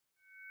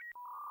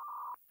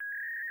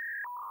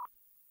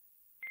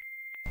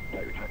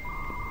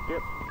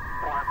Yep.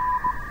 Farm.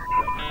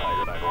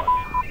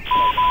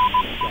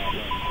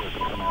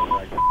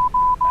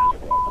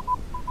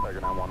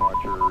 Tiger 9-1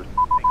 Watcher,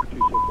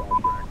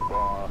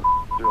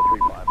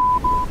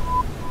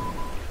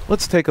 035.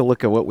 Let's take a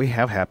look at what we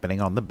have happening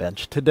on the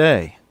bench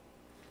today.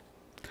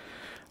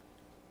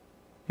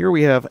 Here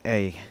we have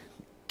a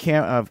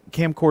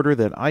camcorder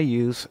that I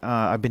use.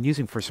 I've been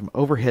using for some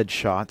overhead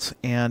shots,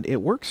 and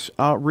it works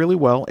really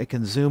well. It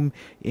can zoom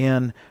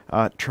in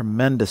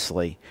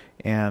tremendously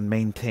and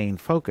maintain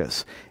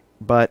focus.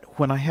 But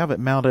when I have it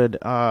mounted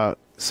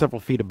several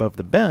feet above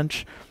the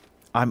bench,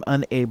 I'm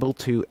unable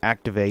to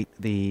activate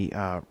the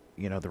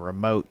the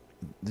remote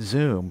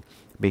zoom,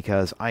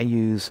 because I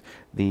use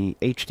the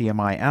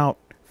HDMI out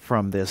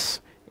from this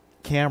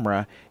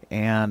camera,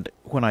 and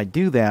when I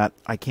do that,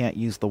 I can't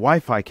use the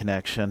Wi-Fi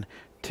connection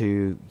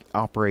to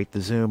operate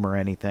the zoom or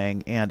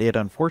anything, and it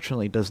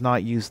unfortunately does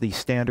not use the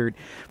standard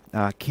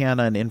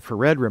Canon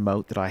infrared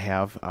remote that I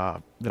have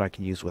that I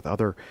can use with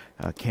other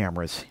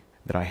cameras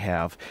that I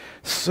have.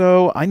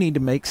 So I need to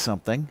make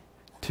something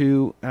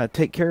to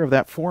take care of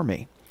that for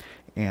me,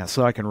 and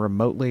so I can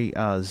remotely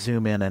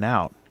zoom in and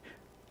out.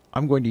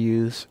 I'm going to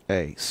use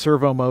a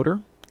servo motor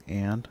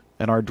and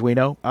an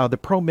Arduino, the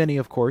Pro-Mini,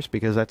 of course,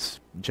 because that's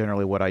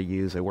generally what I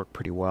use. They work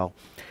pretty well,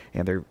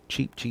 and they're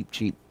cheap.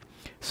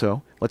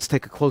 So let's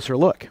take a closer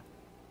look.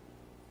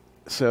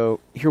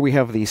 So here we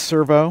have the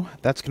servo.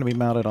 That's going to be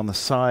mounted on the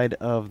side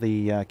of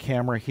the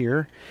camera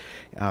here.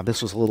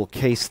 This was a little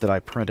case that I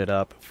printed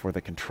up for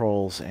the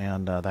controls,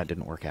 and that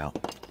didn't work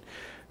out.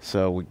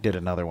 So we did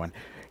another one.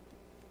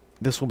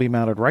 This will be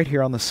mounted right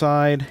here on the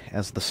side.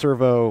 As the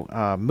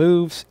servo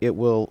moves, it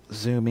will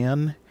zoom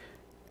in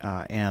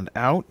and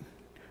out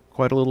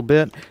quite a little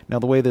bit. Now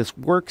the way this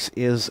works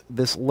is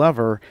this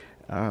lever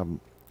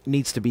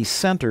needs to be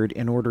centered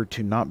in order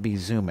to not be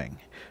zooming.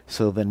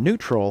 So the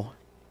neutral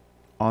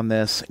on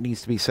this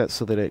needs to be set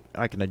so that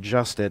I can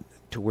adjust it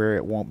to where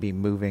it won't be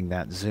moving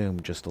that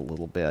zoom just a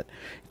little bit.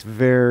 It's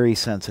very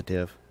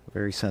sensitive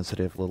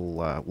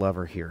little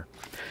lever here.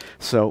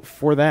 So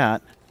for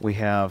that, we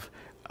have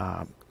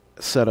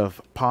set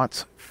of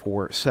pots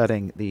for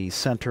setting the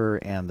center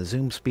and the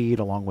zoom speed,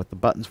 along with the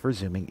buttons for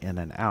zooming in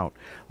and out.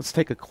 Let's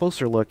take a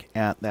closer look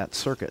at that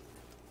circuit.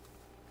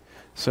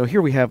 So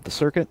here we have the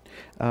circuit.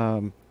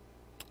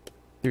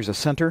 There's a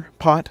center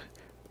pot.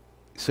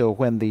 So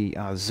when the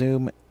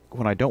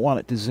when I don't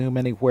want it to zoom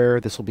anywhere,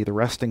 this will be the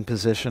resting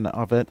position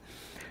of it.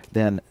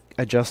 Then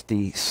adjust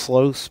the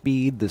slow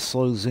speed, the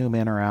slow zoom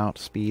in or out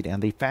speed,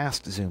 and the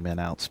fast zoom in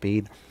out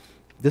speed.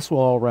 This will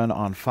all run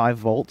on 5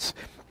 volts.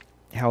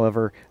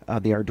 However,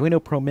 the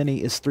Arduino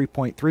Pro-Mini is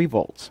 3.3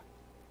 volts.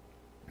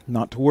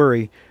 Not to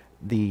worry,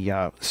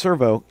 the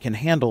servo can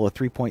handle a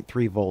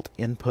 3.3 volt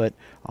input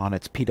on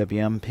its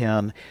PWM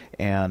pin,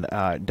 and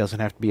it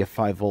doesn't have to be a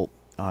 5 volt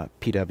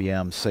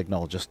PWM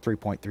signal. Just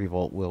 3.3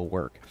 volt will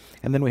work.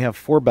 And then we have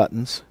 4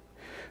 buttons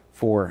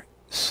for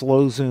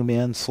slow zoom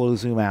in, slow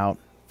zoom out,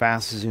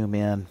 fast zoom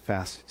in,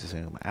 fast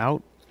zoom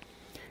out,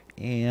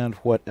 and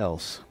what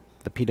else?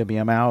 The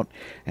PWM out,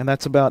 and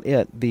that's about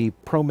it. The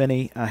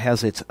Pro-Mini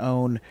has its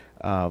own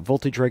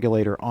voltage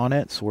regulator on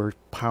it, so we're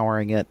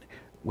powering it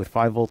with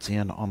 5 volts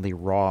in on the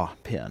raw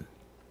pin.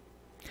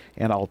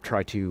 And I'll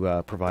try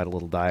to provide a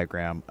little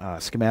diagram,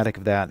 schematic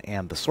of that,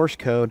 and the source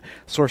code.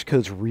 Source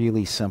code's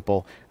really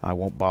simple. I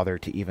won't bother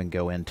to even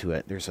go into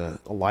it. There's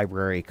a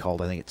library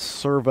called, I think it's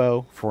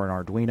Servo for an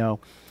Arduino,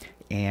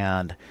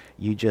 and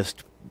you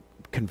just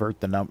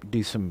convert the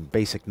do some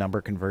basic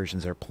number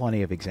conversions. There are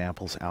plenty of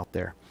examples out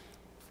there.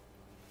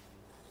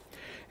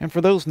 And for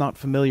those not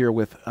familiar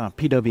with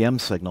PWM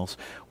signals,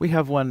 we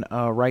have one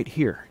right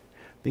here.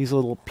 These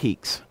little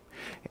peaks.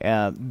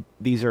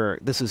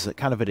 This is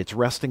kind of at its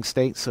resting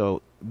state.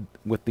 So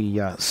with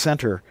the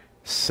center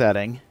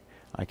setting,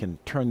 I can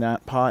turn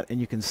that pot, and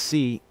you can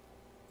see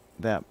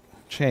that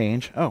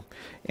change. Oh,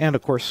 and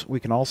of course we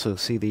can also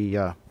see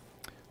the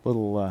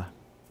little.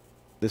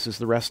 This is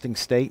the resting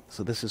state.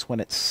 So this is when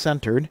it's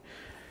centered.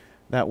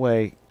 That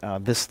way,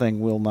 this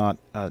thing will not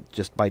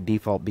just by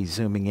default be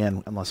zooming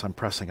in unless I'm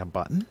pressing a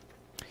button.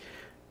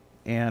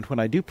 And when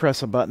I do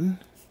press a button,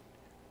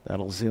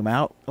 that'll zoom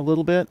out a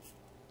little bit,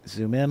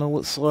 zoom in a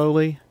little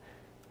slowly,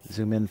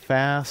 zoom in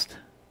fast,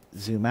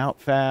 zoom out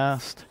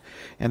fast.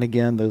 And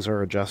again, those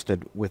are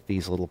adjusted with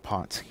these little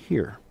pots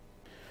here.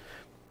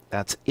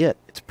 That's it.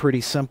 It's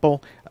pretty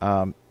simple.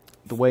 The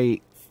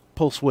way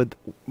pulse width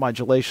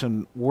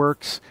modulation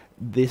works,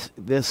 this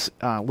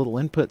little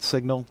input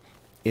signal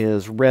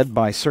is read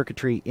by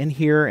circuitry in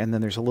here, and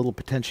then there's a little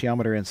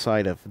potentiometer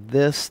inside of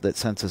this that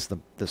senses the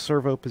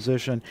servo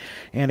position,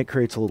 and it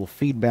creates a little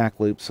feedback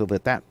loop so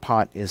that that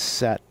pot is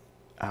set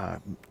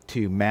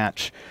to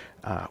match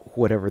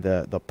whatever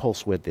the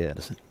pulse width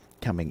is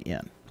coming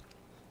in.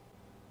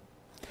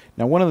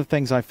 Now, one of the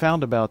things I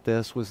found about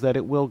this was that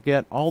it will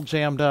get all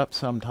jammed up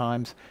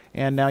sometimes,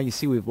 and now you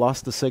see we've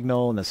lost the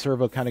signal and the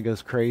servo kind of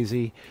goes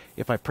crazy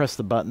if I press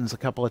the buttons a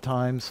couple of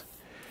times.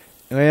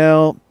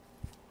 Well,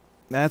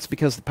 that's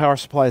because the power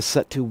supply is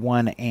set to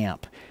 1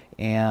 amp,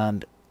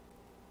 and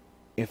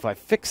if I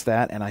fix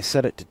that and I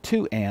set it to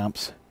 2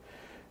 amps,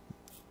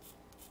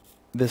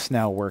 this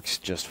now works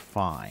just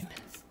fine.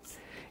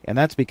 And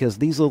that's because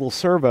these little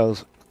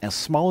servos, as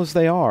small as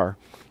they are,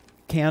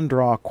 can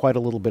draw quite a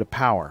little bit of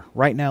power.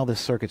 Right now this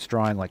circuit's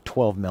drawing like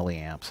 12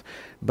 milliamps,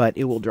 but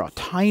it will draw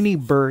tiny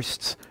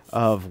bursts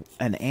of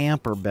an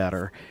amp or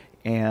better,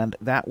 and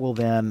that will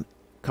then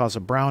cause a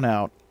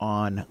brownout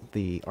on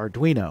the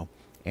Arduino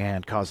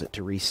and cause it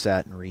to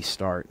reset and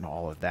restart and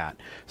all of that.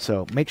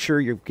 So make sure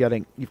you've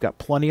got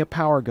plenty of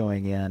power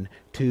going in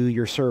to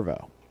your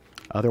servo.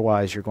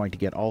 Otherwise you're going to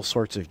get all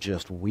sorts of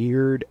just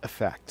weird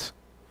effects.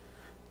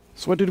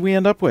 So what did we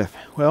end up with?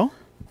 Well,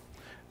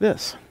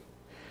 this.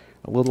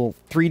 A little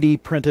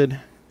 3D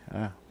printed,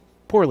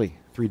 poorly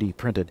 3D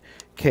printed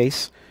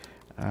case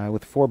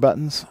with 4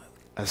 buttons,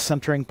 a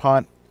centering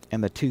pot,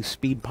 and the 2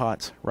 speed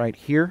pots right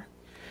here.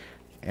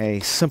 A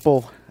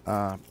simple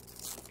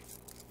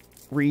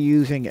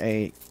reusing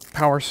a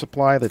power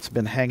supply that's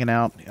been hanging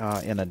out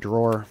in a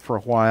drawer for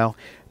a while.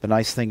 The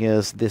nice thing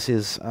is this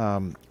is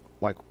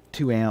like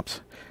 2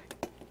 amps,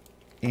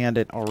 and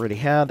it already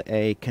had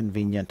a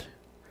convenient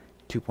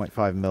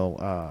 2.5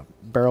 mil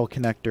barrel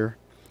connector.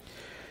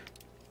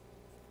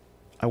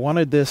 I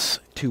wanted this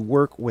to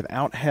work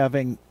without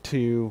having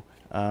to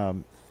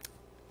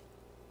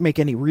make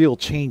any real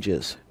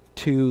changes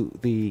to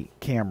the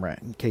camera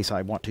in case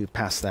I want to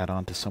pass that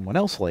on to someone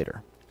else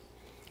later.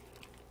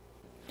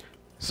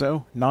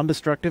 So,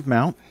 non-destructive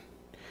mount.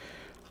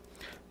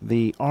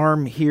 The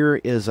arm here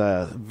is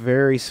a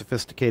very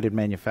sophisticated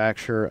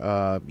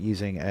manufacturer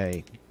using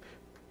a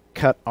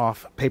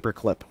cut-off paper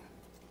clip.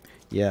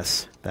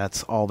 Yes,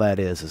 that's all that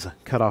is a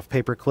cut-off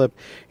paper clip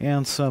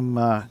and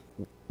some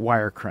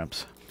wire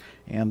crimps.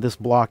 And this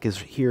block is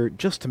here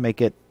just to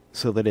make it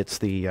so that it's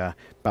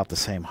about the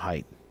same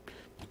height.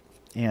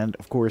 And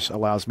of course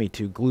allows me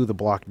to glue the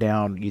block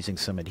down using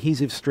some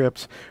adhesive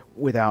strips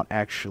without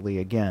actually,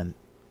 again,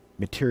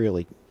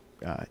 materially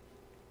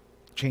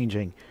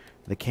changing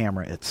the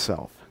camera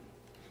itself.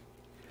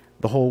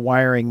 The whole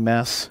wiring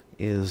mess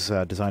is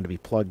designed to be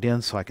plugged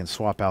in so I can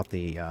swap out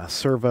the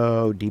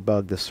servo,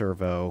 debug the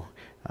servo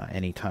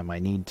anytime I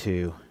need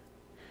to.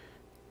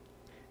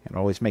 And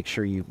always make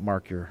sure you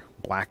mark your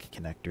black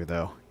connector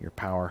though, your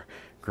power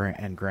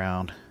and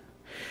ground.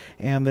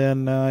 And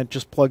then it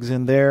just plugs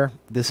in there.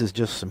 This is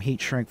just some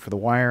heat shrink for the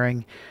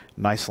wiring.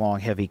 Nice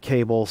long heavy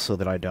cable so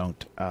that I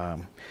don't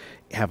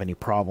have any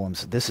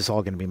problems. This is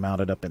all going to be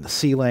mounted up in the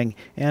ceiling,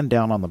 and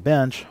down on the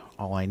bench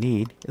all I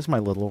need is my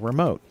little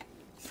remote.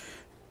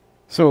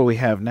 So what we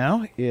have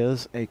now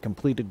is a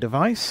completed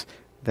device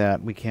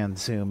that we can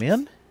zoom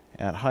in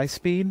at high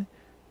speed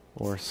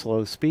or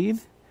slow speed,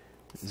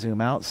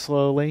 zoom out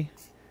slowly,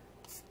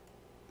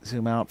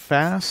 zoom out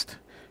fast.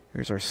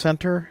 Here's our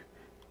center,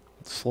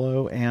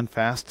 slow and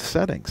fast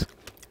settings.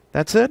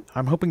 That's it.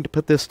 I'm hoping to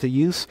put this to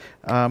use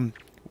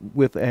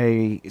with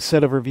a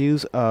set of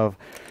reviews of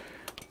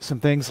some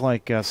things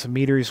like some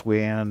meters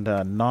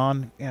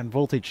and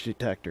voltage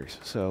detectors.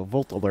 So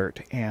volt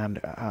alert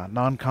and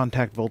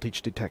non-contact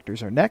voltage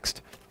detectors are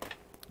next.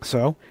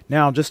 So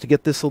now just to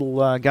get this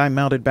little guy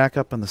mounted back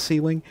up on the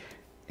ceiling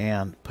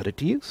and put it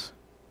to use.